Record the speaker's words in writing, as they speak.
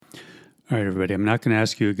All right, everybody, I'm not going to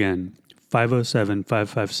ask you again.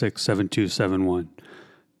 507-556-7271.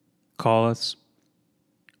 Call us.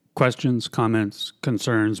 Questions, comments,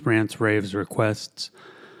 concerns, rants, raves, requests.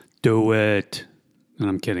 Do it. And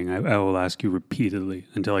I'm kidding. I will ask you repeatedly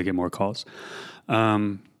until I get more calls.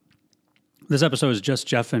 This episode is just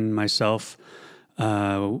Jeff and myself.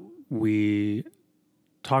 We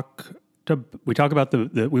talk about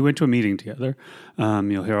we went to a meeting together.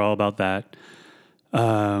 You'll hear all about that.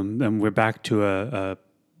 And we're back to a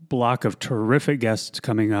block of terrific guests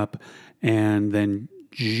coming up. And then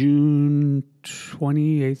June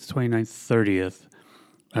 28th, 29th,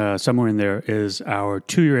 30th, somewhere in there is our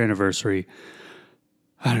 2-year anniversary.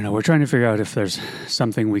 I don't know. We're trying to figure out if there's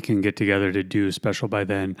something we can get together to do special by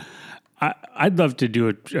then. I'd love to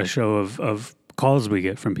do a show of calls we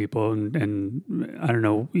get from people and I don't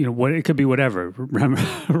know, what it could be, whatever.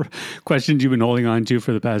 Questions you've been holding on to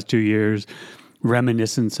for the past 2 years,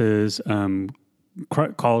 reminiscences,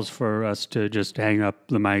 calls for us to just hang up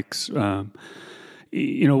the mics,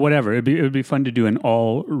 whatever. It would be fun to do an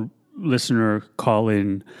all listener call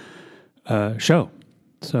in show.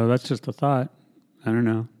 So that's just a thought. I don't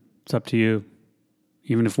know. It's up to you.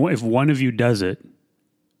 Even if one of you does it,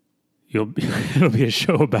 it'll be a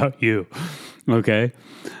show about you. Okay?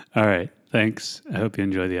 All right. Thanks. I hope you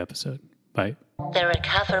enjoy the episode. Bye. The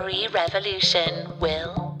Recovery Revolution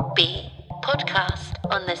will be podcast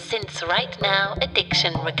on the Since Right Now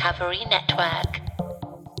Addiction Recovery Network.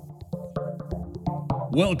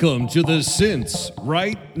 Welcome to the Since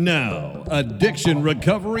Right Now Addiction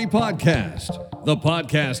Recovery Podcast, the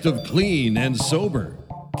podcast of clean and sober,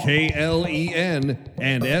 KLEN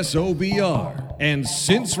and SOBR, and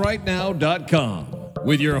sincerightnow.com,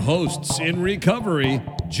 with your hosts in recovery,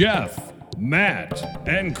 Jeff, Matt,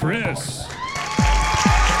 and Chris.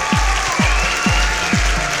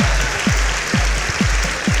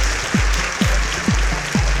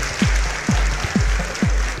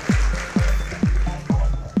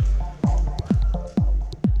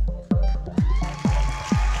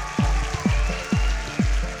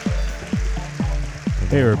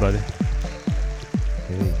 Hey, everybody.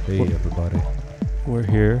 Hey, everybody. We're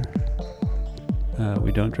here.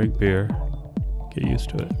 We don't drink beer. Get used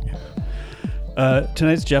to it.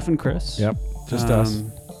 Tonight's Jeff and Chris. Yep, just us.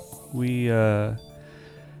 We, through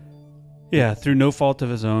no fault of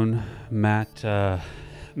his own, Matt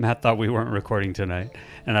thought we weren't recording tonight,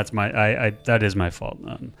 and that's that is my fault.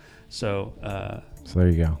 So there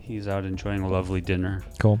you go. He's out enjoying a lovely dinner.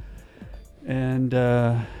 Cool. And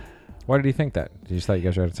why did he think that? Did you just thought you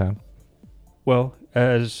guys were out of town? well,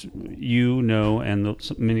 as you know, and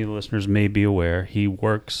many of the listeners may be aware, he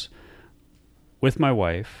works with my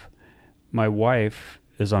wife. My wife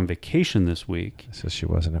is on vacation this week. So she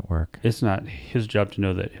wasn't at work. It's not his job to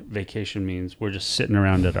know that vacation means we're just sitting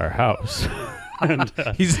around at our house. And,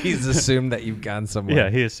 he's assumed that you've gone somewhere. Yeah,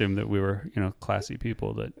 he assumed that we were, classy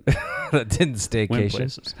people that that didn't staycation.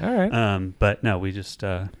 places. All right. But no, we just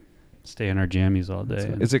stay in our jammies all day.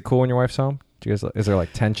 So, is it cool when your wife's home? Do you guys? Is there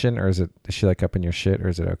like tension, or is she like up in your shit, or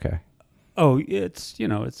is it okay? Oh, it's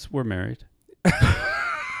we're married.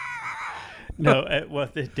 No, well,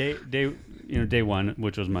 the day one,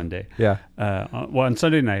 which was Monday. Yeah. On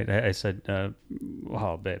Sunday night, I said, "Oh,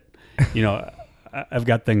 babe, I've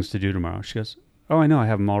got things to do tomorrow." She goes, "Oh, I know, I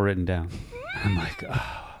have them all written down." I'm like,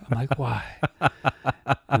 why?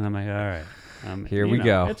 And I'm like, all right, here we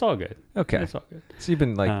go. It's all good. Okay, it's all good. So you've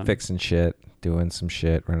been like fixing shit, doing some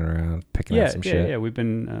shit, running around, picking out some shit. Yeah, we've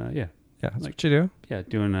been, yeah, that's what you do. Yeah,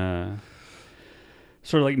 doing a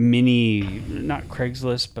sort of like mini, not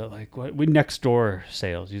Craigslist, but like we Nextdoor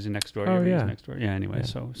sales, using Nextdoor. Oh, yeah. Nextdoor. Yeah. Anyway,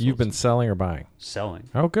 so you've been selling or buying? Selling.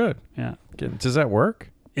 Oh, good. Yeah. Does that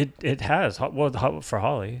work? It has. Well, for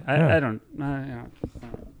Holly, I don't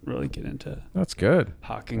really get into. That's good.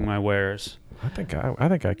 Hawking my wares. I think I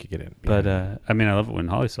could get in. But I love it when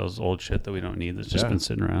Holly sells old shit that we don't need that's just been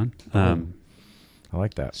sitting around. I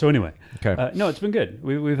like that. So anyway, okay. No, it's been good.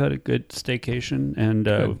 We've had a good staycation, and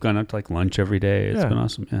we've gone out to like lunch every day. It's been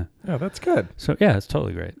awesome. Yeah. Yeah, that's good. So yeah, it's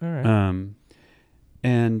totally great. All right.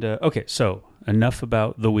 Okay, so enough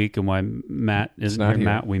about the week and why Matt isn't here.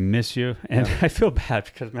 Matt, we miss you, and I feel bad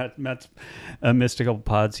because Matt's missed a couple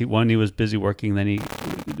pods. He was busy working, then he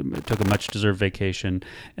took a much deserved vacation,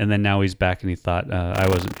 and then now he's back, and he thought I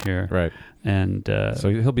wasn't here. Right. And so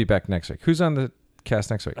he'll be back next week. Who's on the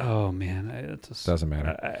cast next week? Oh man, it just doesn't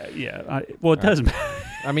matter. It does matter.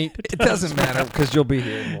 I mean, it doesn't matter because you'll be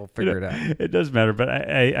here and we'll figure it out. It does matter, but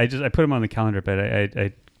I put him on the calendar, but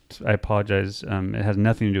I apologize. It has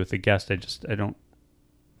nothing to do with the guest. I don't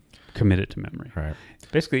commit it to memory. Right.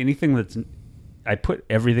 Basically, anything that's I put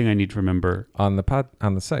everything I need to remember on the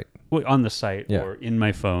site. on the site Yeah. or in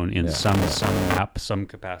my phone in Yeah. some app, some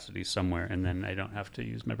capacity somewhere, and then I don't have to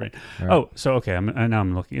use my brain. Right. Oh, so okay, now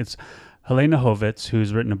I'm looking. It's Helena Hovitz,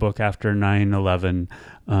 who's written a book after 9/11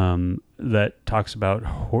 that talks about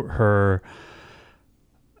her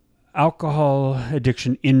alcohol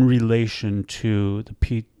addiction in relation to the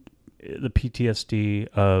PTSD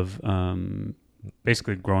of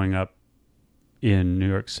basically growing up in New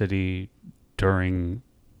York City during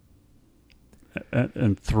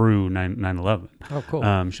and through 9/11. Oh,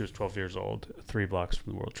 cool. She was 12 years old, 3 blocks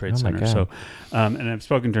from the World Trade Oh, my Center. God. So, and I've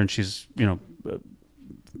spoken to her, and she's,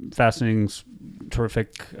 fascinating,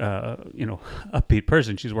 terrific, upbeat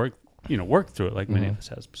person. She's worked through it like many of us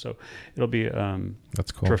has. So it'll be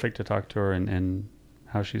That's cool. terrific to talk to her and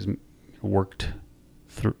how she's worked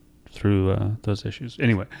through those issues.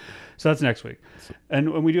 Anyway, so that's next week.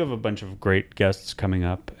 And we do have a bunch of great guests coming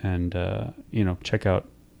up, and, check out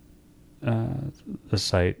the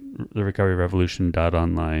site,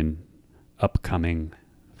 therecoveryrevolution.online, upcoming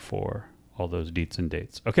for all those deets and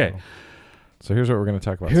dates. Okay. So here's what we're going to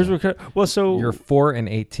talk about. Here's today. Your 4 and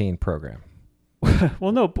 18 program.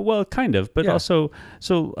 Kind of, but Yeah. also,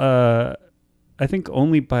 I think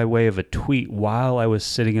only by way of a tweet while I was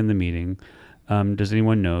sitting in the meeting. Does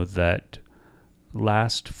anyone know that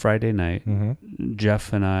last Friday night,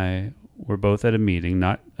 Jeff and I were both at a meeting,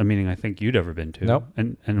 not a meeting I think you'd ever been to. Nope.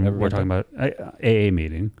 And Never we're been talking about AA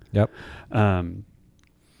meeting. Yep.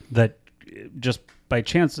 That just by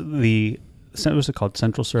chance, what's it called?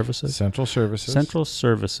 Central Services? Central Services. Central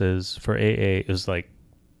Services for AA is like,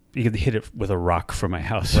 you could hit it with a rock from my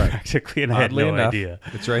house practically, and Oddly I had no enough, idea.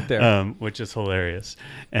 It's right there. Which is hilarious.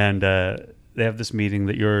 And they have this meeting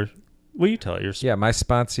that will you tell it? Yeah, my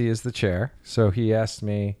sponsee is the chair. So he asked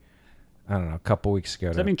me, I don't know, a couple weeks ago.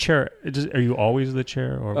 Does that mean chair? Are you always the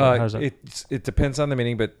chair, or how's that? It depends on the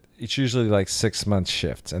meeting, but it's usually like 6 month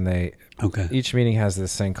shifts, and each meeting has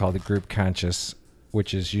this thing called a group conscious,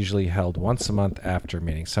 which is usually held once a month after a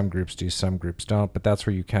meeting. Some groups do, some groups don't, but that's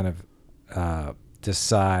where you kind of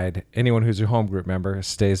decide. Anyone who's a home group member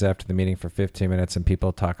stays after the meeting for 15 minutes, and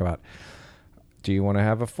people talk about, do you want to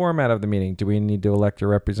have a format of the meeting? Do we need to elect a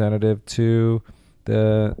representative to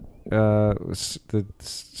the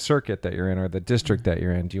circuit that you're in or the district that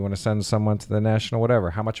you're in? Do you want to send someone to the national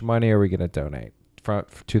whatever? How much money are we going to donate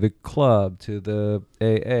to the club, to the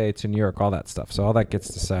AA, to New York, all that stuff? So all that gets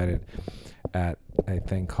decided at a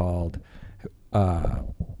thing called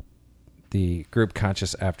the group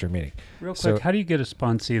conscious after meeting. Real quick, how do you get a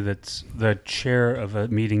sponsee that's the chair of a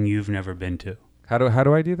meeting you've never been to? How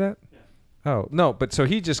do I do that? Oh, no, but so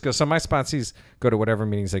he just goes, so my sponsees go to whatever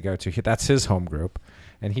meetings they go to. That's his home group.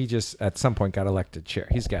 And he just, at some point, got elected chair.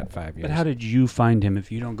 He's got 5 years. But how did you find him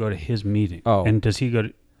if you don't go to his meeting? Oh. And does he go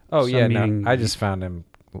to meeting? No, I just found him.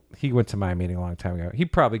 He went to my meeting a long time ago. He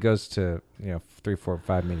probably goes to, 3, 4,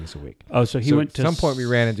 5 meetings a week. Oh, so he went to... At some point, we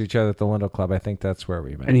ran into each other at the Lindell Club. I think that's where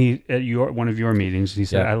we met. And he, at one of your meetings, he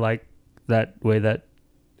said, Yeah. I like that way that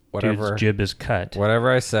dude's jib is cut. Whatever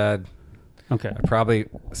I said... Okay. I probably,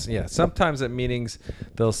 sometimes at meetings,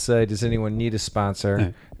 they'll say, does anyone need a sponsor?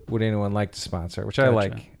 Right. Would anyone like to sponsor? Which Gotcha. I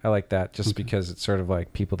like. I like that just because it's sort of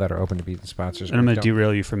like people that are open to being sponsors. And I'm going to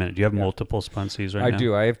derail you for a minute. Do you have multiple sponsees right now? I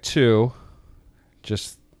do. I have 2.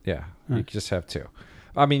 Just, you Right. just have 2.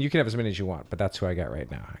 I mean, you can have as many as you want, but that's who I got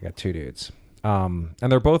right now. I got 2 dudes. And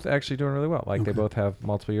they're both actually doing really well. Like they both have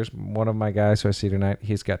multiple years. One of my guys who I see tonight,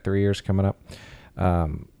 he's got 3 years coming up.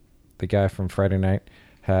 The guy from Friday night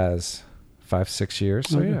has 5-6 years.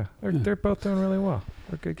 So they're both doing really well.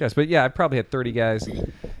 They're good guys. But I probably had 30 guys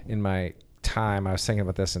in my time. I was thinking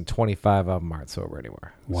about this, and 25 of them aren't sober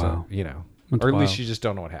anymore. Wow. So, That's or at wild. least you just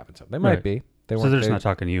don't know what happened to them. They might be. They So weren't. they're just not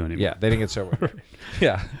talking to you anymore. Yeah, they didn't get sober.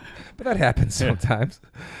 Yeah, but that happens sometimes.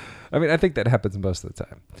 I mean, I think that happens most of the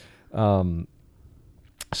time.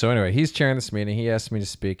 So anyway, he's chairing this meeting. He asked me to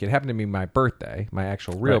speak. It happened to be my birthday, my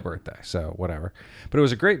actual real birthday. So whatever. But it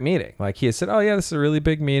was a great meeting. Like he had said, oh yeah, this is a really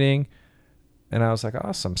big meeting. And I was like,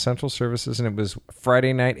 awesome, Central Services. And it was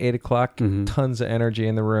Friday night, 8 o'clock, tons of energy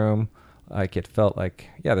in the room. Like it felt like,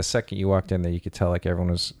 the second you walked in there, you could tell like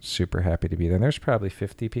everyone was super happy to be there. And there's probably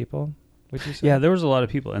 50 people, would you say? Yeah, there was a lot of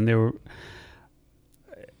people. And they were...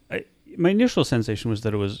 my initial sensation was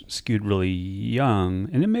that it was skewed really young.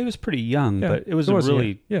 And it was pretty young, but it was a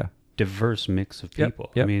really diverse mix of people.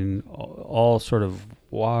 Yep. I mean, all sort of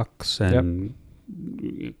walks and...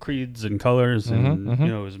 creeds and colors, and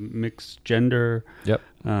it was mixed gender. Yep.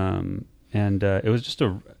 And it was just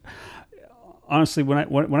honestly,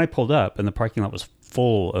 when I pulled up and the parking lot was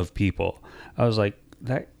full of people, I was like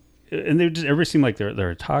that, and everybody seemed like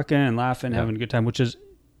they're talking and laughing, having a good time, which is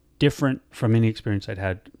different from any experience I'd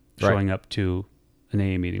had showing up to an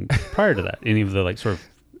AA meeting prior to that. Any of the like sort of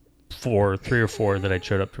 3 or 4 that I'd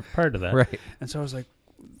showed up to prior to that. Right. And so I was like,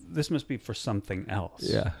 this must be for something else.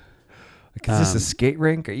 Yeah. Like, is this a skate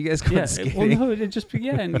rink? Are you guys going skating? Well, no, it just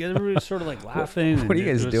and everybody was sort of like laughing. What are you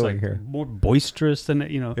guys doing here? More boisterous than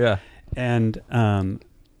Yeah. And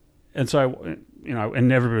so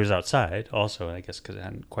and everybody was outside also, I guess because it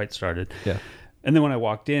hadn't quite started. Yeah. And then when I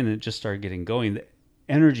walked in and it just started getting going, the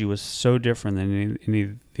energy was so different than any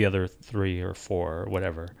of the other 3 or 4 or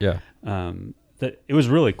whatever. Yeah. That it was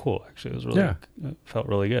really cool. Actually, it was really felt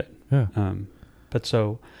really good. Yeah. But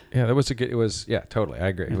so that was it was totally. I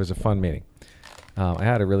agree. It was a fun meeting. I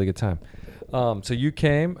had a really good time. So you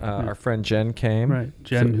came. Our friend Jen came. Right.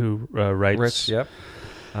 Jen, who writes. Yep.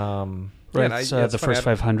 Writes the first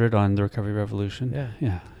 500 on the Recovery Revolution. Yeah.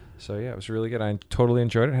 Yeah. So it was really good. I totally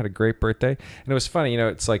enjoyed it. Had a great birthday, and it was funny.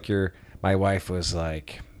 It's like my wife was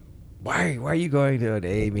like, "Why are you going to an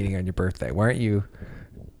AA meeting on your birthday? Why aren't you,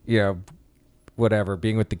 whatever,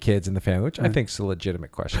 being with the kids and the family?" Which I think is a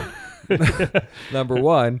legitimate question. Number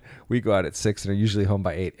one, we go out at 6 and are usually home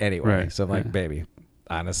by 8 anyway. Right. So I'm like, baby,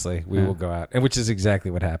 honestly, we will go out, and which is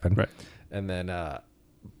exactly what happened. Right. And then,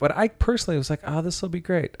 but I personally was like, oh, this will be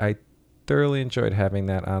great. I thoroughly enjoyed having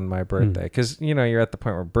that on my birthday because you're at the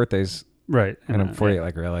point where birthdays, right? And I'm 48.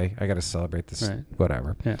 Like, really, I got to celebrate this,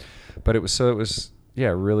 whatever. Yeah. But it was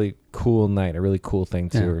a really cool night, a really cool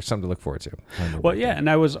thing or something to look forward to. Well, yeah, and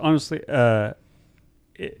I was honestly.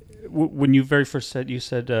 When you very first said,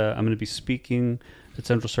 I'm going to be speaking at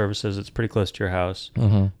Central Services. It's pretty close to your house.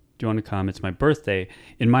 Mm-hmm. Do you want to come? It's my birthday.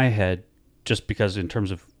 In my head, just because in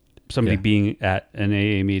terms of somebody being at an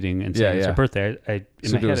AA meeting and saying it's a birthday,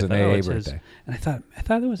 in my head, I thought, it's birthday. And I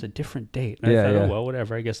thought it was a different date. And I thought, oh, well,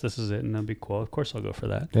 whatever. I guess this is it, and that'll be cool. Of course, I'll go for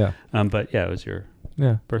that. Yeah. But yeah, it was your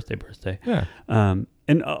birthday. Yeah.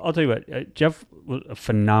 And I'll tell you what, Jeff was a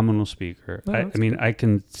phenomenal speaker. Oh, I mean, I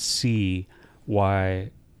can see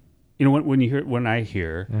why. When I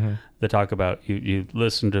hear the talk about you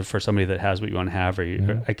listen to for somebody that has what you want to have,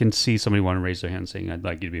 I can see somebody want to raise their hand saying, "I'd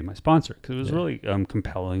like you to be my sponsor," because it was really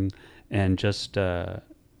compelling and just it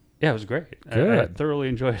was great. I thoroughly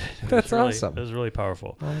enjoyed it. That's awesome. It was really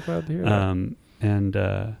powerful. I'm glad to hear that. And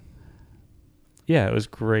it was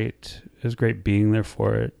great. It was great being there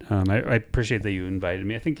for it. I appreciate that you invited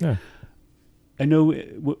me. I think I know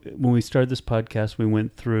when we started this podcast, we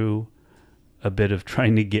went through a bit of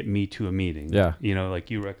trying to get me to a meeting. Yeah.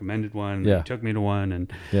 Like you recommended one, you took me to one.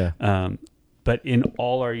 And, but in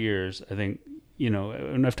all our years, I think,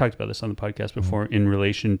 and I've talked about this on the podcast before in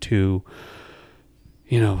relation to,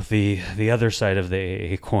 the other side of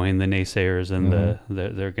the AA coin, the naysayers and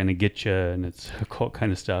they're going to get you and it's occult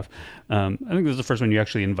kind of stuff. I think this is the first one you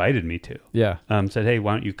actually invited me to. Yeah. Said, hey,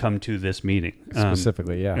 why don't you come to this meeting?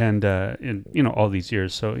 Specifically, yeah. And in all these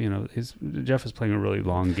years. So, Jeff is playing a really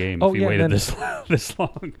long game if he waited this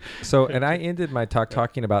long. So, and I ended my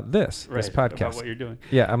talking about this podcast. About what you're doing.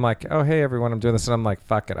 Yeah. I'm like, oh, hey, everyone, I'm doing this. And I'm like,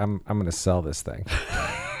 fuck it. I'm going to sell this thing.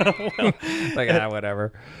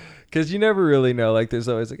 Whatever. Because you never really know. Like, there's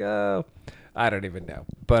always like, oh, I don't even know.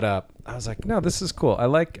 But I was like, no, this is cool.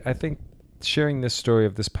 I think sharing this story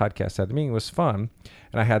of this podcast at the meeting was fun.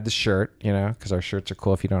 And I had the shirt, because our shirts are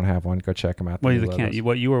cool. If you don't have one, go check them out. Well, you can't.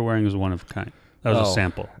 What you were wearing was one of a kind. That was a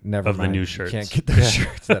sample of the new shirts. You can't get the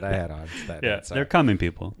shirts that I had on. They're coming,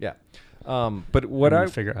 people. Yeah. But what I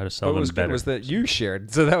figure out how to sell them was better good was that you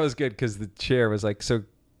shared. So that was good because the chair was like, so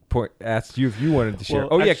asked you if you wanted to share.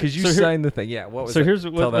 Because you signed the thing. Yeah. What was so it? here's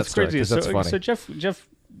Tell what's that crazy. That's funny. So Jeff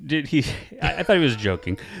did he? I thought he was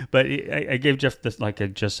joking, but I gave Jeff this, like I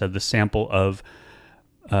just said, the sample of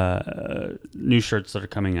new shirts that are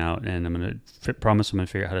coming out, and I'm going to promise I'm going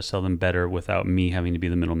to figure out how to sell them better without me having to be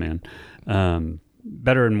the middleman.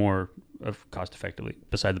 Better and more cost effectively,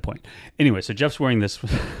 beside the point. Anyway, so Jeff's wearing this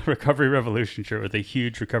Recovery Revolution shirt with a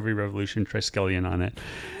huge Recovery Revolution triskelion on it,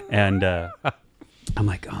 and I'm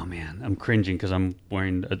like, oh man, I'm cringing because I'm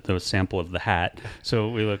wearing the sample of the hat. So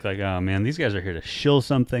we look like, oh man, these guys are here to shill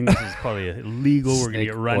something. This is probably illegal. We're going to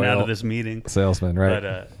get run out of this meeting. Salesman,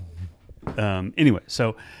 right? But anyway,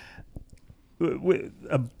 so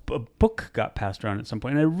a book got passed around at some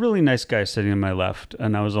point, and a really nice guy sitting on my left,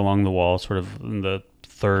 and I was along the wall, sort of in the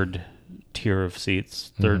third tier of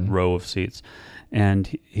seats, third row of seats. And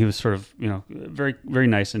he was sort of, very, very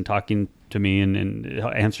nice in talking to me and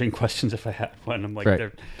answering questions if I had one. I'm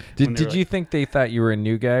like, did you think they thought you were a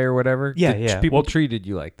new guy or whatever? Yeah. People treated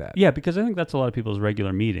you like that. Yeah, because I think that's a lot of people's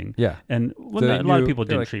regular meeting. Yeah. And a lot of people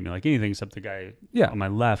didn't treat me like anything except the guy on my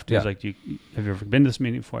left. He was like, have you ever been to this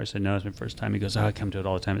meeting before? I said, no, it's my first time. He goes, I come to it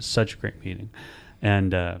all the time. It's such a great meeting.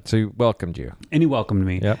 And So he welcomed you. he welcomed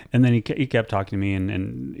me. Yep. And then he kept talking to me,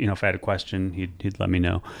 and if I had a question, he'd let me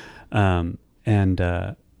know.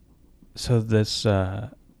 So this The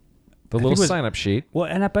little sign-up sheet. well,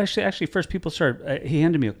 and actually first people started. He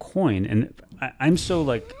handed me a coin, and I'm so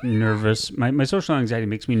like nervous. My social anxiety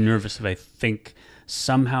makes me nervous if I think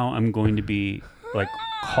somehow I'm going to be like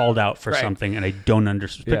called out for Right. something, and I don't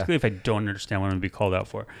understand. Yeah. Particularly if I don't understand what I'm going to be called out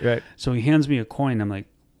for. Right. So he hands me a coin. I'm like,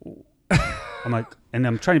 and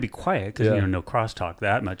I'm trying to be quiet because Yeah. no crosstalk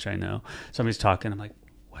that much. I know somebody's talking. I'm like,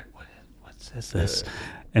 what's this?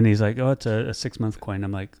 And he's like, oh, it's a 6-month coin.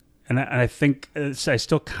 I'm like, and I think I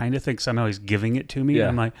still kind of think somehow he's giving it to me. Yeah. And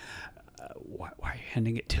I'm like, why are you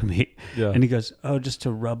handing it to me? Yeah. And he goes, oh, just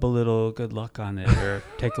to rub a little good luck on it, or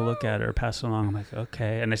take a look at it, or pass it along. I'm like,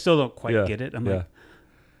 okay. And I still don't quite get it. I'm like,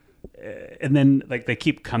 and then like they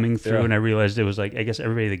keep coming through, Yeah. and I realized it was like, I guess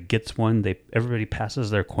everybody that gets one, everybody passes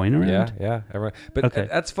their coin around. Yeah. Everyone. But Okay.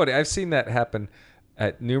 that's funny. I've seen that happen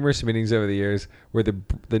at numerous meetings over the years where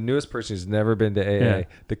the newest person who's never been to AA, Yeah.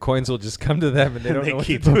 the coins will just come to them and they don't They know what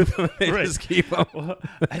keep to do with them. They Right. just keep them. Well,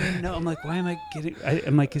 I didn't know. I'm like, why am I getting?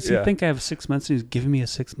 I'm like, does he Yeah. think I have 6 months? And he's giving me a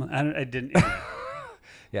 6 month. I didn't.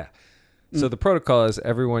 Yeah. So the protocol is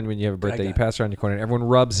everyone, when you have a birthday, you pass around your coin and everyone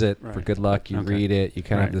rubs it for Right. good luck. You Okay. read it. You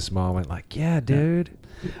kind of have Right. this moment like, yeah, dude.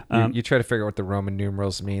 Yeah. You try to figure out what the Roman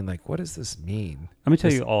numerals mean. Like, what does this mean? Let me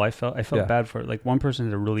tell you all I felt. I felt Yeah. bad for it. Like one person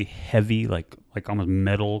had a really heavy, like almost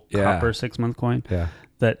metal Yeah. copper 6-month coin Yeah.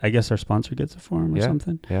 that I guess our sponsor gets it for him or Yeah.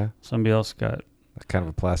 something. Yeah. Somebody else got Kind of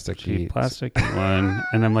a plastic cheap sheet. plastic one,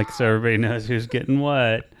 and I'm like, so everybody knows who's getting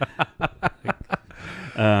what.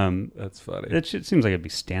 That's funny. It seems like it'd be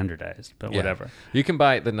standardized, but Yeah. whatever. You can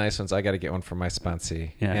buy the nice ones. I got to get one for my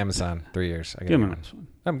sponsee. Yeah. Amazon, 3 years. I Give him got a one. nice one.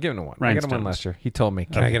 I'm giving him one. I got him one Rhinestones. last year. He told me,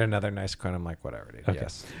 can I Okay. get another nice coin? I'm like, whatever, dude. Okay.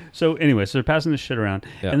 Yes. So anyway, so they're passing this shit around,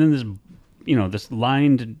 Yeah. and then this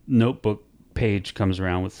lined notebook page comes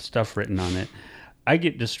around with stuff written on it. I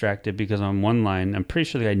get distracted because on one line, I'm pretty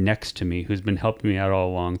sure the guy next to me, who's been helping me out all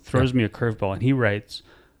along, throws me a curveball, and he writes,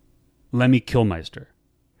 "Lemmy Kilmeister,"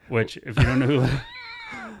 which, if you don't know who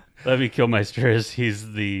Lemmy Kilmeister is,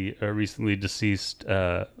 he's the recently deceased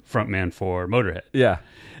frontman for Motorhead. Yeah.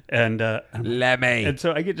 And Lemmy. and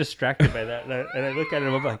so I get distracted by that, and I look at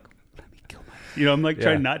him, I'm like, "Let me kill myself." I'm like Yeah.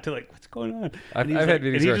 trying not to like, what's going on? I've And he's had like,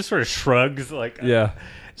 meetings and he where- just sort of shrugs, like, Yeah.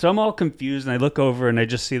 So I'm all confused, and I look over, and I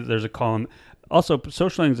just see that there's a column. Also,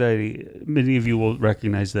 social anxiety. Many of you will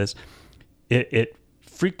recognize this. It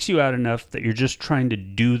freaks you out enough that you're just trying to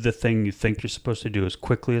do the thing you think you're supposed to do as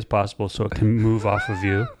quickly as possible, so it can move off of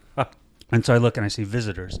you. And so I look and I see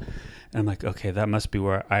visitors, and I'm like, okay, that must be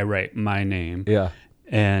where I write my name. Yeah.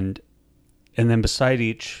 And then beside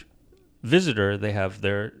each visitor, they have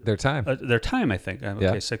their time. Their time. I think. Okay,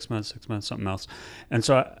 Yeah. 6 months, something else. And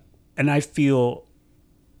so, I feel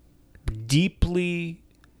deeply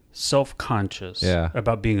self-conscious Yeah.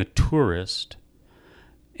 about being a tourist,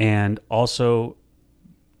 and also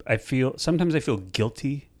sometimes I feel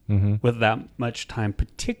guilty Mm-hmm. with that much time,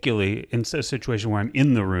 particularly in a situation where I'm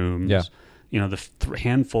in the rooms. Yeah.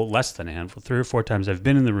 The less than a handful, 3 or 4 times I've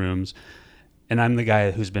been in the rooms, and I'm the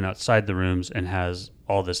guy who's been outside the rooms and has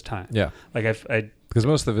all this time. Yeah. Like Because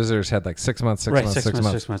most of the visitors had like 6 months, 6 right, months,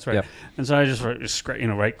 6 months, right. Yep. And so I just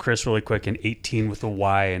write Chris really quick and 18 with a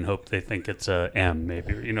Y and hope they think it's a M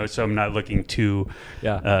maybe, so I'm not looking too,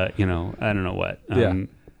 Yeah. I don't know what, Yeah.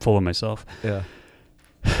 full of myself. Yeah.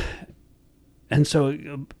 And so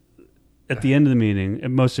at the end of the meeting,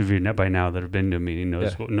 and most of you by now that have been to a meeting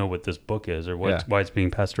know what this book is or Yeah. why it's being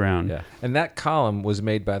passed around. Yeah. And that column was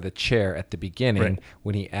made by the chair at the beginning Right.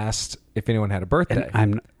 when he asked if anyone had a birthday. And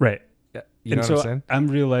I'm right. Yeah. You know and what so I'm saying? I'm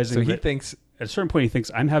realizing So he that thinks, at a certain point he thinks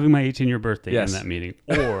I'm having my 18-year birthday Yes. in that meeting,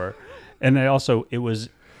 and I also it was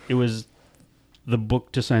the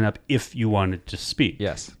book to sign up if you wanted to speak.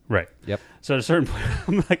 yes. Right. Yep. So at a certain point,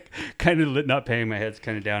 I'm like kind of not paying my head's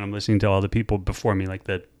kind of down. I'm listening to all the people before me, like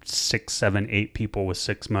the 6, 7, 8 people with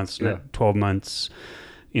 6 months, Yeah. 12 months,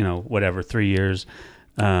 whatever, 3 years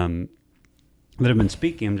that have been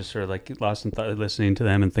speaking. I'm just sort of like lost in thought, listening to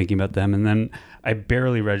them and thinking about them. And then I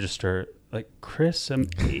barely register, like, Chris, I'm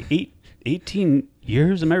 18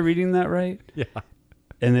 years. Am I reading that right? Yeah.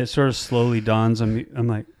 And it sort of slowly dawns on me. I'm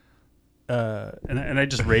like, and I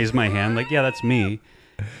just raise my hand, like, yeah, that's me.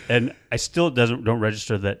 And I still don't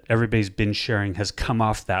register that everybody's been sharing has come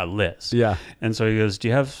off that list. Yeah. And so he goes, "Do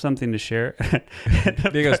you have something to share?"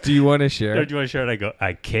 He goes, do you want to share? "Do you want to share it?" I go,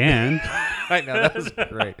 "I can." I know. That was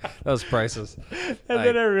great. That was priceless. And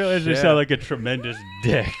then I realized I share. sound like a tremendous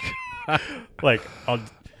dick. Like,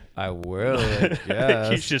 I will. I Keith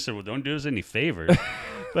guess. just said, "Well, don't do us any favors."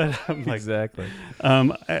 But I'm like, Exactly.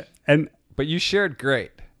 and But you shared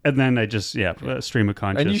great. And then I just, stream of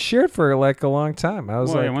conscious. And you shared for like a long time. I was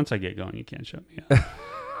well, like, yeah, once I get going, you can't shut me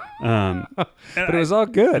up. but it was all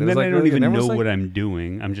good. And it was then like I don't really even good. know Like, what I'm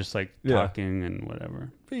doing. I'm just like Yeah. talking and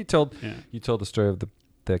whatever. But you told the story of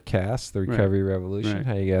the cast, the Recovery Revolution, Right.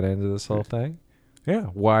 how you got into this whole thing. Yeah.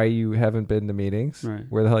 Why you haven't been to meetings. Right.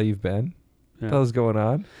 Where the hell you've been. Yeah. What the hell's going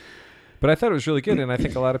on. But I thought it was really good, and I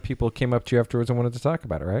think a lot of people came up to you afterwards and wanted to talk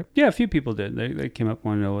about it, right? Yeah, a few people did. They came up,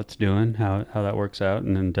 wanted to know what's doing, how that works out,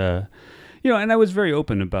 and and I was very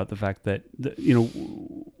open about the fact that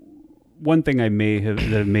one thing that may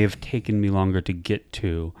have taken me longer to get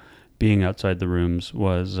to, being outside the rooms,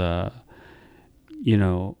 was and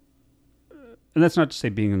that's not to say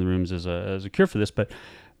being in the rooms as a cure for this, but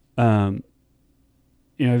I've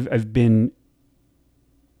been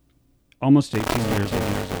almost 18 years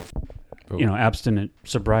of abstinent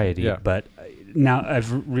sobriety, Yeah. but now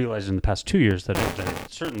I've realized in the past 2 years that I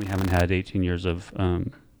certainly haven't had 18 years of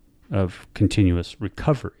continuous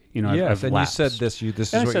recovery. Yes, I've and lapsed. you said this.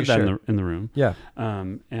 This And is I what said you that shared. in the room. Yeah.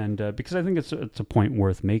 Because I think it's a point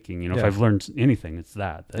worth making. If Yeah. I've learned anything, it's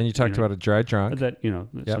that. And you talked about a dry drunk. That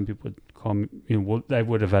some people would call me. I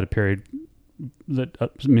would have had a period that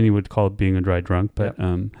many would call being a dry drunk, but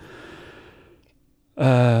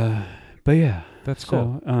but yeah, That's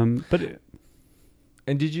cool.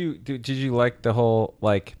 And did you like the whole,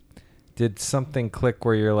 like, did something click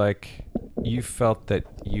where you're like, you felt that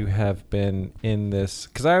you have been in this?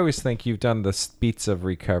 Because I always think you've done the beats of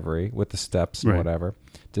recovery with the steps and Right. whatever.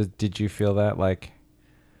 Did you feel that, like?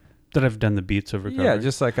 that I've done the beats of recovery. Yeah,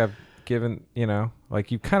 just like I've given,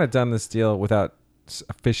 like you've kind of done this deal without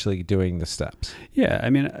officially doing the steps. Yeah, I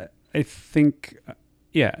mean, I think,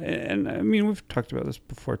 and I mean, we've talked about this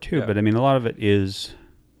before too, Yeah. but I mean, a lot of it is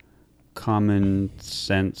common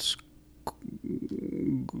sense,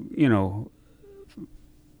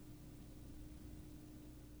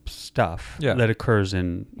 stuff that occurs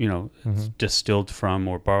in, it's distilled from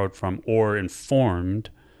or borrowed from or informed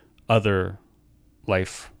other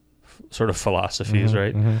life sort of philosophies,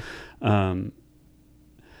 right?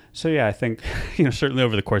 So yeah, I think, certainly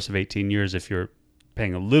over the course of 18 years, if you're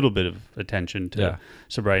paying a little bit of attention to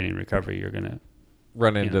sobriety and recovery, you're going to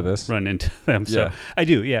run into them. So Yeah. I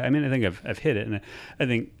do. Yeah. I mean, I think I've hit it. And I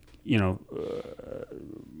think,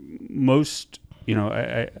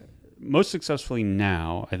 most successfully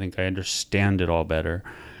now, I think I understand it all better.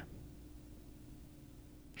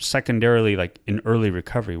 Secondarily, like in early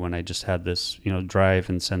recovery, when I just had this, drive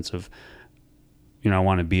and sense of, I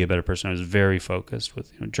want to be a better person. I was very focused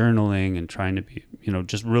with journaling and trying to be,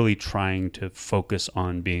 just really trying to focus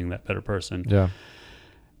on being that better person. Yeah.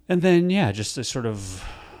 And then, just a sort of,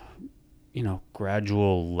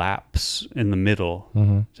 gradual lapse in the middle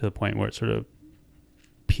to the point where it sort of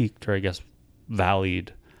peaked, or I guess valleyed.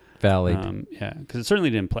 Because it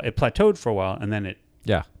certainly didn't. It plateaued for a while, and then it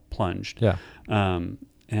plunged. Yeah.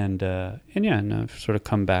 And I've sort of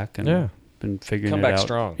come back and been figuring Come it back out.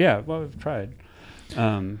 strong. Yeah, well, I've tried.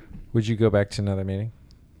 Would you go back to another meeting?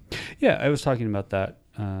 Yeah, I was talking about that.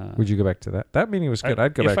 Would you go back to that? That meeting was good.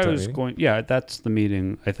 I'd go back to that meeting. That's the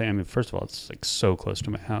meeting. I mean, first of all, it's like so close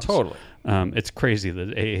to my house. Totally. It's crazy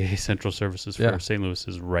that AA Central Services for St. Louis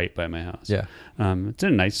is right by my house. Yeah. It's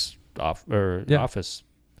in a nice office.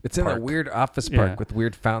 It's in a park. weird office park Yeah. with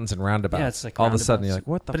weird fountains and roundabouts. Yeah, it's like all of a sudden you're roundabouts.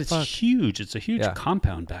 like, what the but fuck? it's huge. It's a huge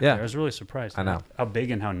compound back there. I was really surprised. I know. How big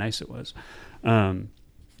and how nice it was.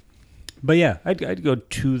 But yeah, I'd go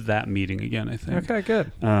to that meeting again, I think. Okay,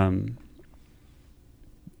 good.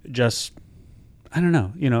 Just, I don't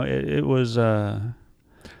know. It was...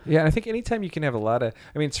 Yeah, I think anytime you can have a lot of...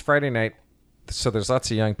 I mean, it's Friday night, so there's lots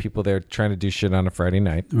of young people there trying to do shit on a Friday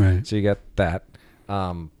night. Right. So you got that.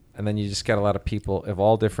 And then you just got a lot of people of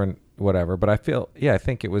all different whatever. But I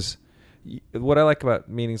think it was... What I like about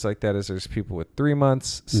meetings like that is there's people with 3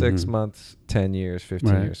 months, 6 months, 10 years,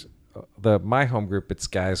 15 Right. years. My home group, it's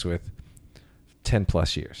guys with 10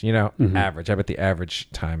 plus years, average. I bet the average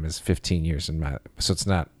time is 15 years so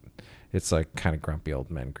it's like kind of grumpy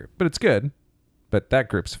old men group, but it's good. But that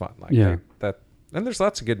group's fun. And there's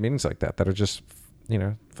lots of good meetings like that are just,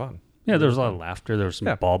 fun. Yeah, there was a lot of laughter. There was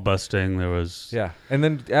some ball busting. There was... Yeah. And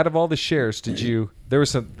then out of all the shares,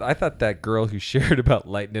 I thought that girl who shared about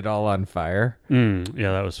lighting it all on fire. Yeah,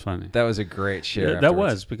 that was funny. That was a great share. That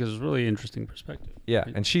was, because it was a really interesting perspective. Yeah.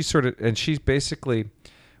 And she basically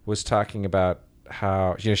was talking about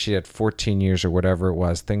how, she had 14 years or whatever it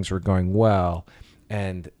was. Things were going well.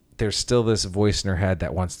 And there's still this voice in her head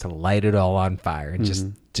that wants to light it all on fire and just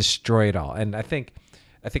destroy it all. And I think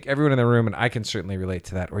everyone in the room, and I can certainly relate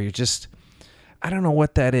to that, where you're just, I don't know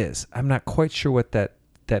what that is. I'm not quite sure what that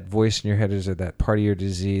voice in your head is, or that part of your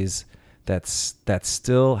disease that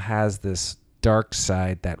still has this dark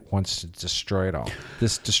side that wants to destroy it all.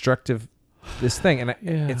 This destructive, this thing, and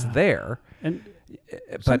it's there. And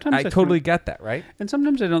but I totally get that, right? And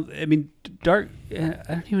sometimes I don't. I mean, dark. I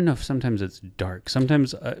don't even know if sometimes it's dark.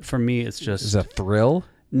 Sometimes for me, it's just Is it a thrill.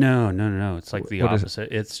 No. It's like the What is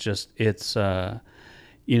opposite. It's just it's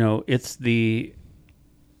you know, it's the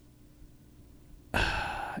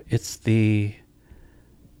it's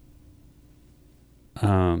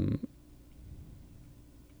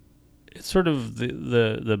sort of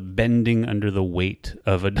the bending under the weight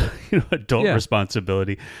of adult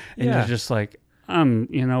responsibility, and you're just like,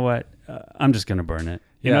 you know what, I'm just gonna burn it.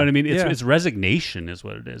 You know what I mean? It's resignation is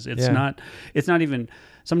what it is. It's not even.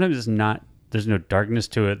 Sometimes it's not. There's no darkness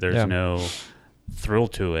to it. There's no thrill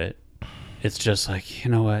to it. It's just like,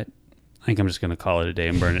 you know what? I think I'm just gonna call it a day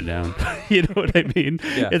and burn it down. You know what I mean?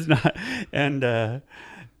 Yeah. It's not, and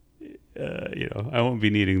you know, I won't be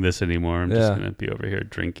needing this anymore. I'm just gonna be over here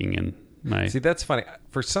drinking and my. See, that's funny.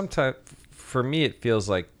 For me, it feels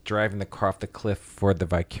like driving the car off the cliff for the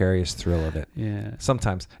vicarious thrill of it. Yeah.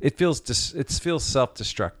 Sometimes it feels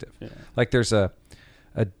self-destructive. Yeah. Like there's a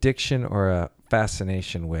addiction or a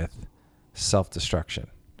fascination with self-destruction.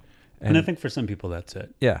 And I think for some people that's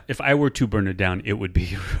it. Yeah. If I were to burn it down, it would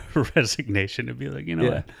be resignation. It'd be like, you know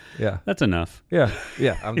what? Yeah. That's enough. Yeah.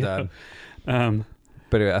 Yeah. I'm done.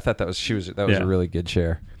 But anyway, I thought that was a really good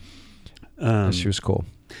share. She was cool.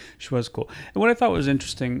 She was cool. And what I thought was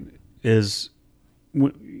interesting is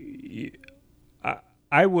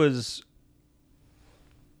I was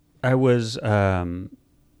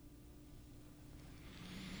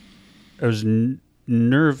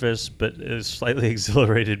nervous, but slightly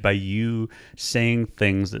exhilarated by you saying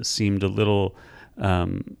things that seemed a little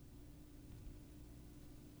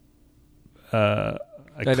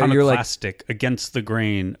iconoclastic, against the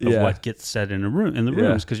grain of what gets said in the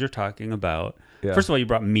rooms, because you're talking about. Yeah. First of all, you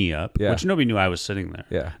brought me up, which nobody knew I was sitting there.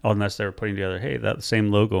 Yeah. Unless they were putting together, hey, that same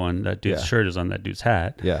logo on that dude's shirt is on that dude's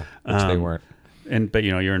hat. Yeah. Which they weren't. But you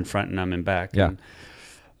know, you're in front and I'm in back. Yeah.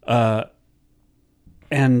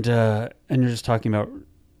 And you're just talking about,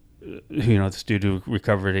 you know, this dude who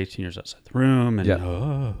recovered 18 years outside the room, and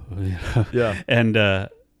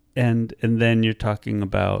and then you're talking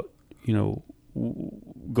about, you know,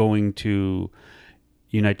 going to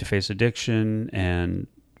Unite to Face Addiction and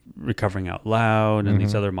Recovering Out Loud and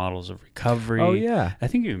these other models of recovery. Oh yeah, I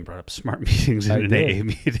think you even brought up SMART meetings in an AA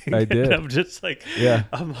meeting. I did. I'm just like,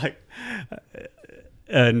 I'm like,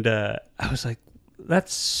 and I was like,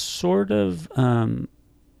 that's sort of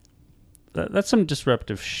that's some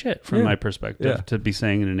disruptive shit from my perspective to be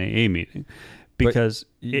saying in an AA meeting, because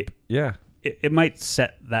it might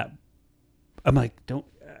set that. I'm like,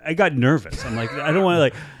 I got nervous. I'm like, I don't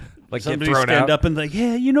want to like somebody stand up and like,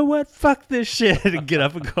 yeah, you know what? Fuck this shit, and get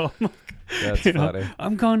up and go. I'm like, that's funny.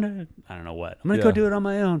 I'm going to, I don't know what. I'm going to go do it on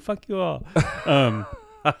my own. Fuck you all. No.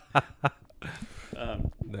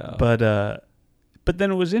 But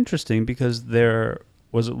then it was interesting because there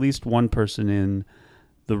was at least one person in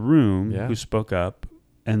the room who spoke up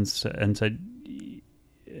and said,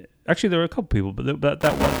 actually there were a couple people, but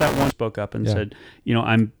that one spoke up and said, you know,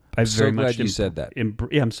 I'm so glad you said that.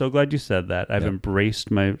 I'm so glad you said that. I've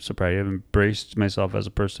embraced my sobriety. I've embraced myself as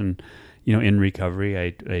a person, you know, in recovery.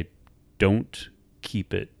 I don't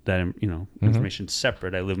keep it that, you know, information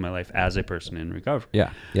separate. I live my life as a person in recovery.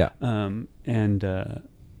 Yeah, yeah.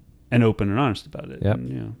 And open and honest about it. Yeah.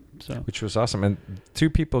 You know, so which was awesome. And two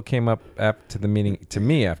people came up after the meeting to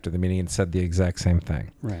me after the meeting and said the exact same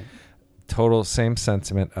thing. Right. Total same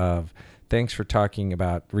sentiment of thanks for talking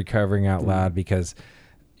about recovering out loud, because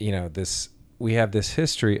you know, we have this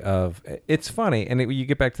history of, it's funny, and you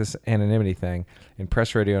get back to this anonymity thing in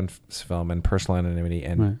press, radio, and film, and personal anonymity,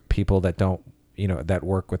 and people that don't, you know, that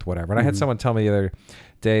work with whatever. And I had someone tell me the other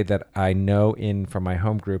day that I know from my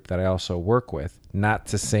home group that I also work with, not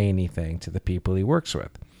to say anything to the people he works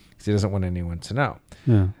with, because he doesn't want anyone to know.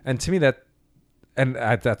 Yeah. And to me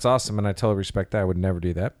that's awesome, and I totally respect that. I would never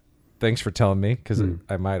do that. Thanks for telling me, because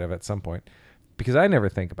I might have at some point, because I never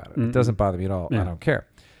think about it. It doesn't bother me at all. I don't care.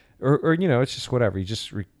 Or you know, it's just whatever. You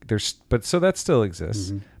just but so that still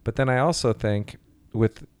exists. But then I also think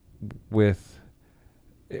with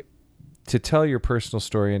to tell your personal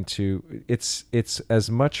story and it's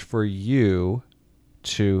as much for you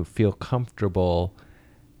to feel comfortable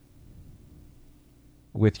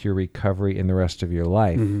with your recovery in the rest of your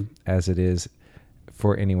life as it is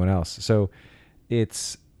for anyone else. So it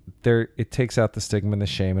takes out the stigma and the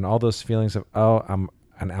shame and all those feelings of, oh, I'm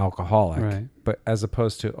an alcoholic, but as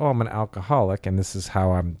opposed to, oh, I'm an alcoholic and this is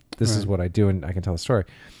how this is what I do and I can tell the story.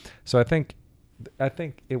 So I think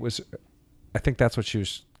that's what she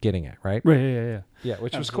was getting at, right? Right. Yeah. Yeah,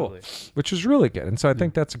 which Absolutely. was cool, which was really good. And so I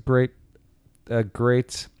think that's a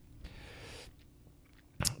great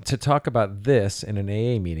to talk about this in an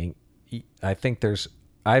AA meeting. I think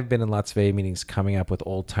I've been in lots of AA meetings coming up with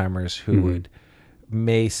old timers who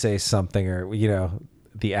may say something, or,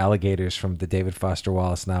 the alligators from the David Foster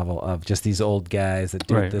Wallace novel of just these old guys that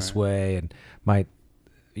do it this way, and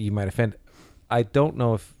you might offend. I don't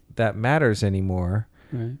know if that matters anymore.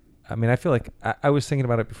 Right. I mean, I feel like I was thinking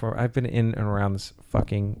about it before. I've been in and around this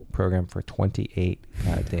fucking program for 28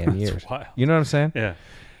 goddamn years. Wild. You know what I'm saying? Yeah.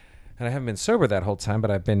 And I haven't been sober that whole time,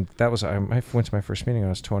 but I went to my first meeting when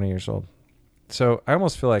I was 20 years old. So I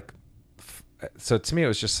almost feel like, so to me, it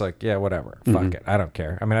was just like, yeah, whatever. Fuck it. I don't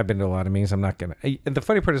care. I mean, I've been to a lot of meetings. I'm not going to. And the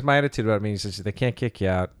funny part is my attitude about meetings is they can't kick you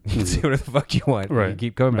out. You can do whatever the fuck you want. Right. You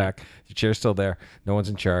keep going back. Your chair's still there. No one's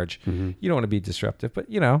in charge. You don't want to be disruptive, but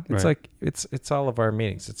it's like, it's all of our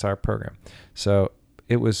meetings. It's our program. So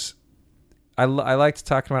it was, I liked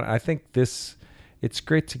talking about it. I think it's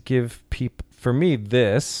great to give people, for me,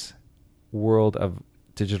 this world of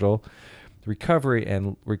digital recovery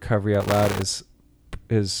and Recovery Out Loud is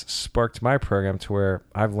sparked my program to where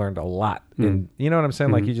I've learned a lot. And you know what I'm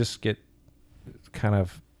saying? Like you just get kind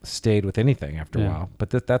of stayed with anything after a while. But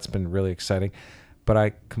that's been really exciting. But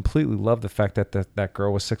I completely love the fact that that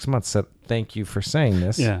girl was 6 months said, thank you for saying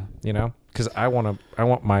this. Yeah. Because I want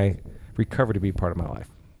my recovery to be part of my life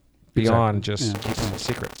beyond just keeping it a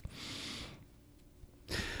secret.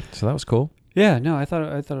 So that was cool. Yeah, no, I thought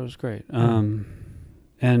it was great.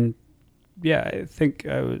 And yeah, I think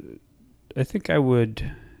I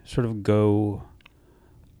would sort of go.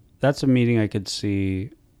 That's a meeting I could see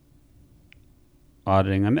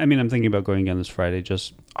auditing. I mean, I'm thinking about going again this Friday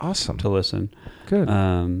just awesome to listen. Good.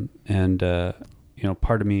 And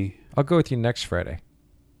part of me. I'll go with you next Friday.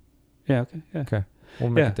 Yeah. Okay. Yeah. Okay. We'll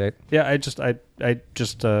make a date. Yeah. I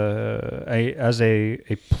as a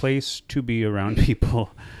place to be around people,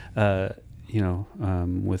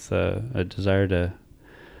 with a desire to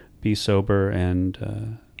be sober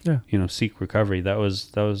and seek recovery. That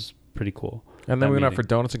was pretty cool. And then we went out for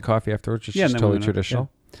donuts and coffee afterwards, which is and then totally we went traditional.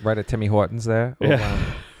 Right at Timmy Hortons there.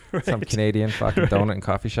 Some Canadian fucking donut and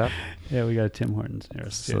coffee shop. Yeah, we got a Tim Hortons near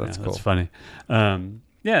us. So that's cool. That's funny.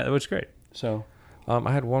 Yeah, it was great. So,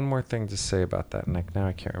 I had one more thing to say about that, and now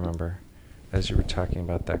I can't remember. As you were talking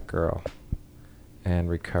about that girl and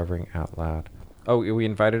Recovering Out Loud. Oh, we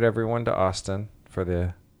invited everyone to Austin for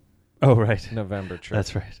the November trip.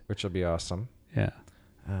 That's right. Which will be awesome. Yeah.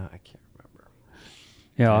 I can't remember.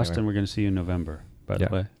 Yeah, Anyway. Austin, we're going to see you in November, by the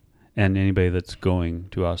way. And anybody that's going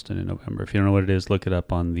to Austin in November, if you don't know what it is, look it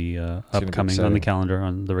up on the upcoming on the calendar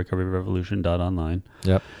on the recoveryrevolution.online.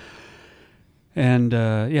 Yep. And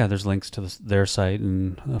there's links to their site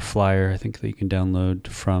and a flyer I think that you can download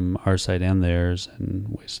from our site and theirs,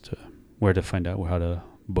 and where to find out how to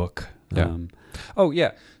book. Yeah.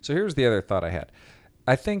 So here's the other thought I had.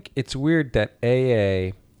 I think it's weird that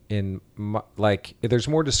AA there's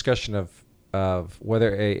more discussion of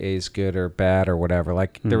whether AA is good or bad or whatever.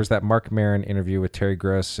 Like there was that Mark Maron interview with Terry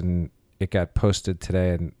Gross, and it got posted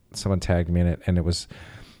today, and someone tagged me in it, and it was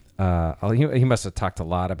he must have talked a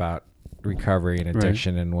lot about recovery and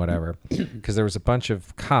addiction and whatever, because there was a bunch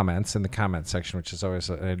of comments in the comment section, which is always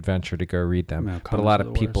an adventure to go read them. Yeah, but a lot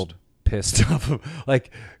of people pissed off of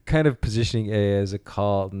like kind of positioning AA as a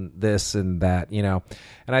cult and this and that, and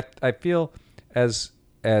I feel as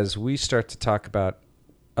we start to talk about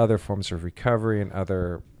other forms of recovery and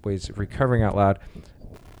other ways of recovering out loud,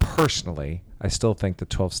 personally, I still think the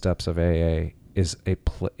 12 steps of AA is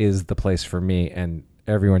the place for me, and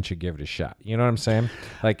everyone should give it a shot. You know what I'm saying?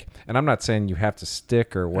 Like, and I'm not saying you have to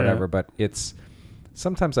stick or whatever, but it's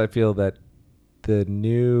sometimes I feel that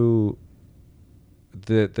the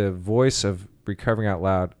voice of recovering out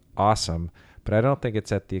loud, awesome, but I don't think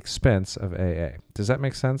it's at the expense of AA. Does that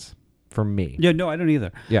make sense? For me. Yeah, no, I don't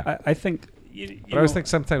either. Yeah. I think... But I always think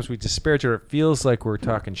sometimes we disparage it, or it feels like we're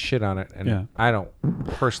talking shit on it, and I don't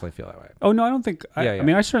personally feel that way. Oh, no, I don't think... I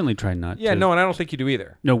mean, I certainly try not to. Yeah, no, and I don't think you do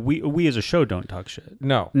either. No, we as a show don't talk shit.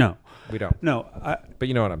 No. We don't. No. But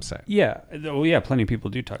you know what I'm saying. Yeah. Well, yeah, plenty of people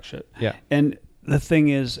do talk shit. Yeah. And the thing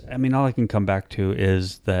is, I mean, all I can come back to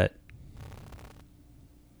is that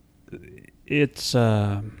it's...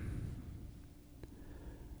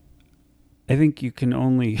 I think you can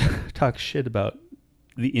only talk shit about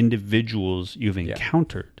the individuals you've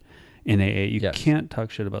encountered in AA. You can't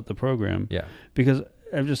talk shit about the program. Yeah. Because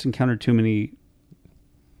I've just encountered too many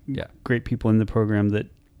great people in the program that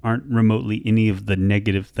aren't remotely any of the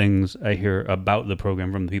negative things I hear about the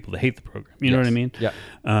program from the people that hate the program. You know what I mean? Yeah.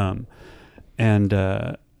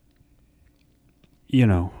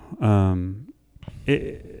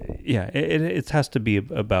 it has to be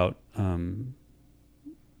about, and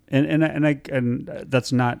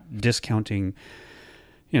that's not discounting.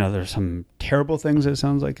 There's some terrible things it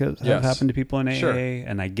sounds like have happened to people in AA, Sure.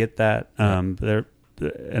 and I get that.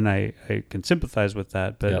 And I can sympathize with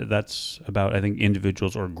that, but that's about, I think,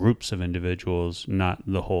 individuals or groups of individuals, not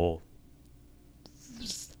the whole.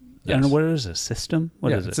 I don't know, what is a system?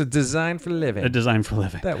 What is it? It's a design for living. A design for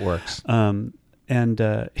living. That works. And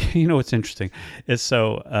what's interesting is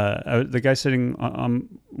the guy sitting on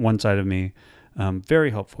one side of me, very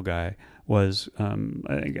helpful guy, was I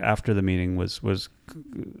think after the meeting was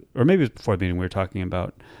or maybe it was before the meeting, we were talking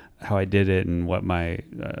about how I did it and what my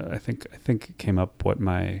I think it came up what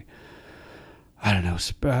my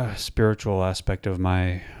spiritual aspect of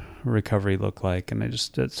my recovery looked like, and I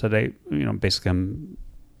just said basically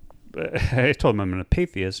I told him I'm an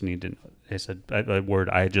atheist, and he didn't. I said a word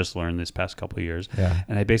I just learned this past couple of years,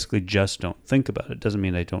 and I basically just don't think about it. Doesn't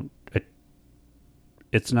mean I don't.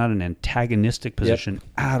 It's not an antagonistic position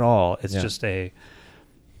at all. It's just I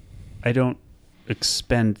don't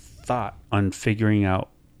expend thought on figuring out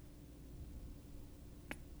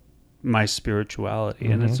my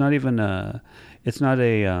spirituality, and it's not even it's not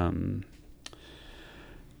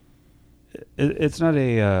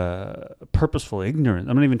a purposeful ignorance.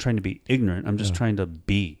 I'm not even trying to be ignorant. I'm just trying to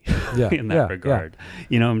be in that regard.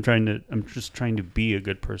 I'm just trying to be a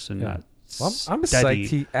good person. Not I'm psyched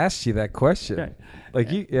he asked you that question. Right.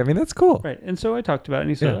 That's cool. Right. And so I talked about it, and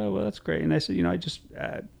he said, "Oh, well, that's great." And I said,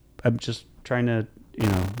 I'm just trying to,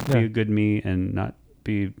 be a good me and not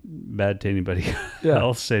be bad to anybody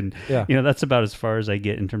else. And, that's about as far as I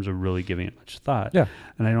get in terms of really giving it much thought. Yeah.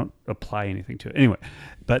 And I don't apply anything to it. Anyway,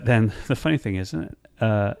 but then the funny thing is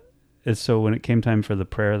so when it came time for the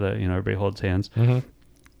prayer that, everybody holds hands,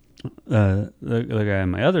 the guy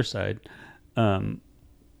on my other side, I'm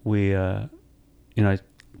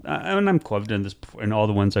cool. I've done this before, and all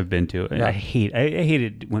the ones I've been to. Yeah. I hate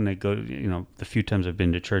it when I go. The few times I've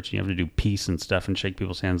been to church, and you have to do peace and stuff, and shake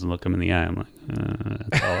people's hands and look them in the eye. I'm like,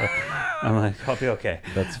 that's all. I'm like, I'll be okay.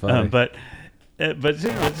 That's funny. But all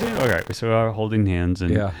right. So we're all holding hands,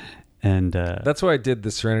 and that's why I did the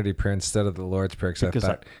Serenity Prayer instead of the Lord's Prayer, because I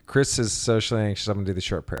thought Chris is socially anxious. I'm gonna do the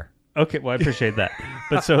short prayer. Okay, well, I appreciate that.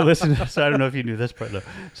 But so listen, so I don't know if you knew this part, though.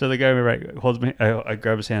 So the guy on my right holds me, I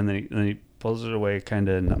grab his hand, then he pulls it away, kind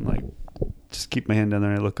of, and I'm like, just keep my hand down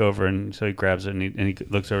there, and I look over, and so he grabs it, and he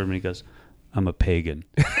looks over at me, and he goes, "I'm a pagan."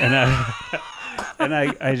 And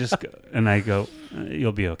I go,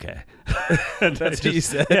 "You'll be okay." That's what you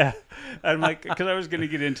said? Yeah. I'm like, because I was going to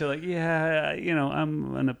get into like,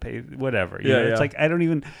 I'm going to pay, whatever. It's like, I don't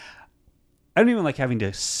even like having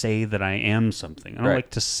to say that I am something. I don't like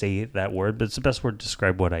to say that word, but it's the best word to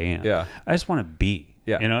describe what I am. Yeah. I just want to be,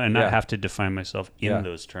 and not have to define myself in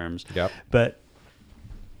those terms. Yep. But,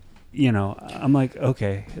 I'm like,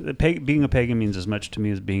 okay, being a pagan means as much to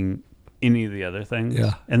me as being any of the other things.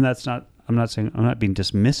 Yeah. And I'm not being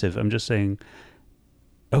dismissive. I'm just saying,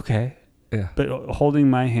 okay. Yeah. But holding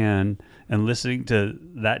my hand and listening to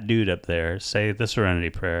that dude up there say the Serenity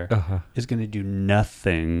Prayer is going to do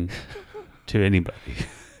nothing to anybody.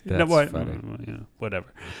 That's funny.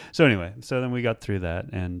 Whatever. So anyway, then we got through that,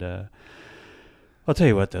 and I'll tell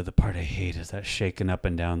you what, though, the part I hate is that shaking up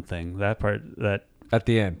and down thing. That part, that at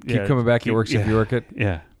the end, keep coming back. It works if you work it.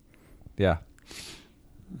 Yeah. You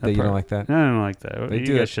don't like that? No, I don't like that.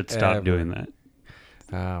 You guys should stop doing that.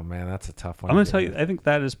 Oh man, that's a tough one. I'm gonna tell you, I think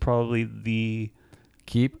that is probably the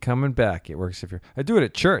keep coming back. It works if you're. I do it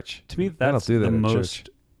at church. To me, that's the most.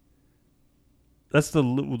 That's the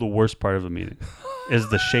worst part of a meeting, is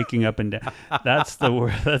the shaking up and down. That's the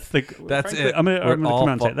worst. That's it. I'm gonna come out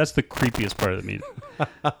and say it. That's the creepiest part of the meeting.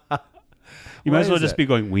 You might as well just be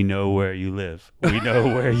going, "We know where you live. We know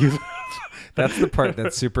where you live." That's the part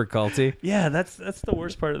that's super culty. Yeah, that's the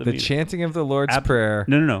worst part of the meeting. The chanting of the Lord's Prayer.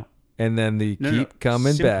 No. And then the keep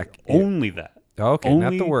coming back. Only that. Okay,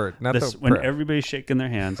 only not the word. Not the when everybody's shaking their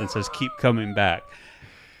hands and says keep coming back.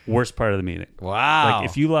 Worst part of the meeting. Wow. Like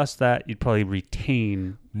if you lost that, you'd probably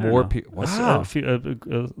retain more people. Wow.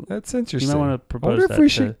 That's interesting. You might want to propose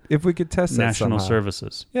that. If we could test that National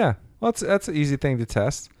Services. Yeah. Well, that's an easy thing to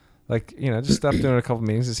test. Like, just stop doing a couple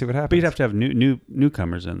meetings and see what happens. But you'd have to have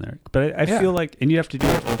newcomers in there. But I feel like, and you have to do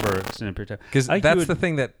it over a extended period of time. Because that's the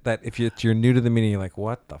thing that if you're new to the meeting, you're like,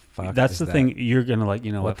 what the fuck? That's the thing. You're gonna like,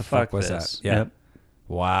 what the fuck was that? Yeah. Yep.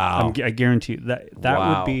 Wow. I guarantee you that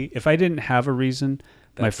would be, if I didn't have a reason.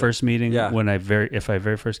 My first meeting, when if I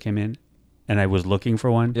very first came in, and I was looking for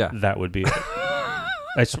one, that would be it.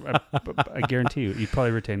 I guarantee you, you'd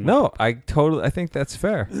probably retain more. No, I think that's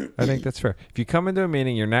fair. If you come into a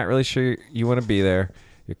meeting, you're not really sure you want to be there,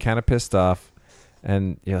 you're kind of pissed off,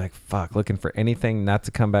 and you're like, fuck, looking for anything not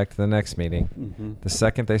to come back to the next meeting. Mm-hmm. The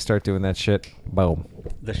second they start doing that shit, boom.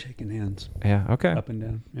 The shaking hands. Yeah. Okay. Up and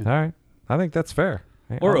down. Yeah. All right. I think that's fair.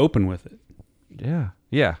 Or open with it. Yeah.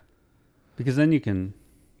 Yeah. Because then you can...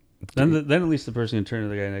 Then at least the person can turn to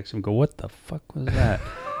the guy next to him and go, what the fuck was that?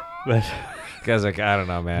 But... Guys, like, I don't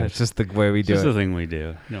know, man. It's just the way we do it. It's just the thing we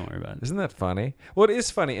do. Don't worry about it. Isn't that funny? Well, it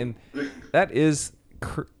is funny, and that is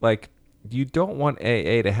like you don't want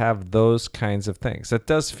AA to have those kinds of things. That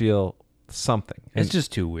does feel something. It's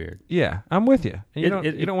just too weird. Yeah, I'm with you. And you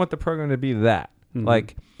It- don't want the program to be that. Mhm.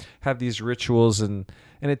 Like have these rituals and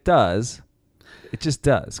it does. It just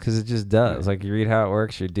does because it just does. Like you read how it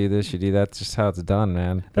works, you do this, you do that. It's just how it's done,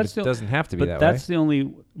 man. But it doesn't have to be that way. But that's the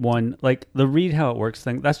only one. Like the read how it works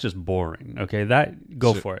thing. That's just boring. Okay,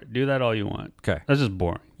 go for it. Do that all you want. Okay. That's just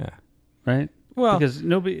boring. Yeah. Right. Well, because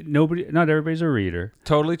nobody, not everybody's a reader.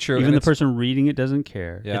 Totally true. Even and the person reading it doesn't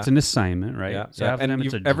care. Yeah. It's an assignment, right? Yeah. So Yeah. half the And time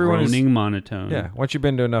it's a everyone is- droning monotone. Yeah. Once you've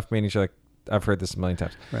been to enough meetings, you're like, I've heard this a million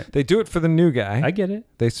times. Right. They do it for the new guy. I get it.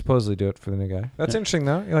 They supposedly do it for the new guy. That's Yeah. interesting,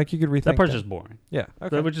 though. Like you could rethink That part's just boring. Yeah.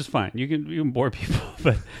 Okay. Which is fine. You can bore people,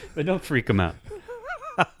 but don't freak them out.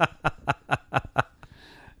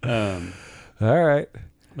 All right.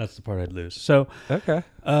 That's the part I'd lose. So Okay.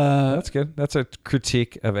 That's good. That's a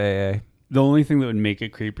critique of AA. the only thing that would make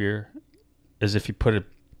it creepier is if you put a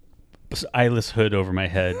eyeless hood over my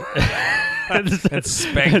head And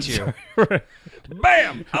spanked you. Right.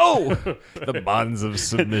 Bam! Oh! The bonds of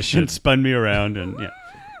submission. And spun me around and yeah.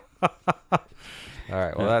 All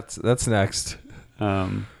right. Well, that's next.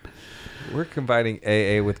 We're combining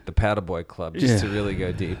AA with the Paddleboy Club just to really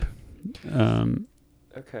go deep.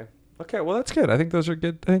 Okay. Okay. Well, that's good. I think those are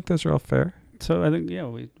good. I think those are all fair. So I think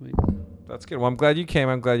we That's good. Well, I'm glad you came.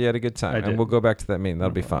 I'm glad you had a good time. I And did. we'll go back to that meeting.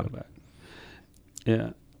 That'll be fun. Yeah.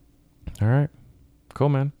 All right. Cool,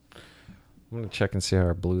 man. I'm going to check and see how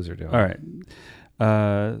our Blues are doing. All right.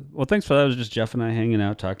 Well, thanks for that. It was just Jeff and I hanging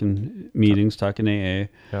out, talking meetings, talking AA.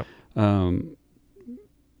 Yep.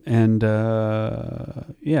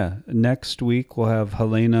 Next week we'll have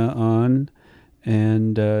Helena on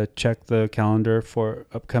and check the calendar for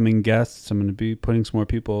upcoming guests. I'm going to be putting some more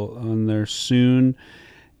people on there soon.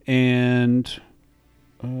 And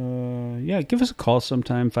give us a call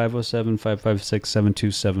sometime,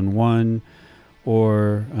 507-556-7271,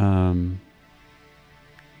 or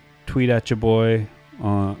tweet at your boy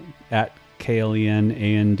at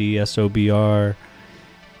KLENANDSOBR.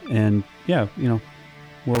 And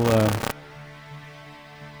we'll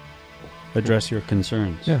address your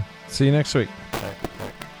concerns. Yeah. See you next week.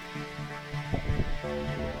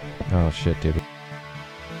 Oh, shit, dude.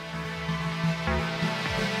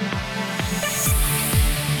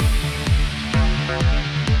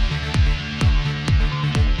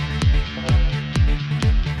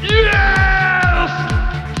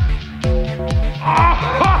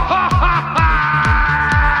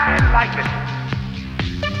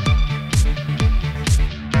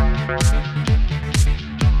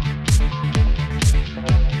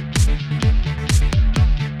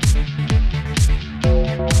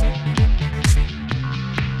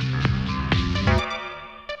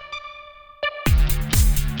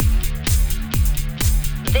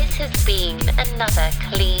 This has been another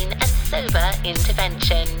clean and sober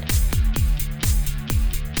intervention.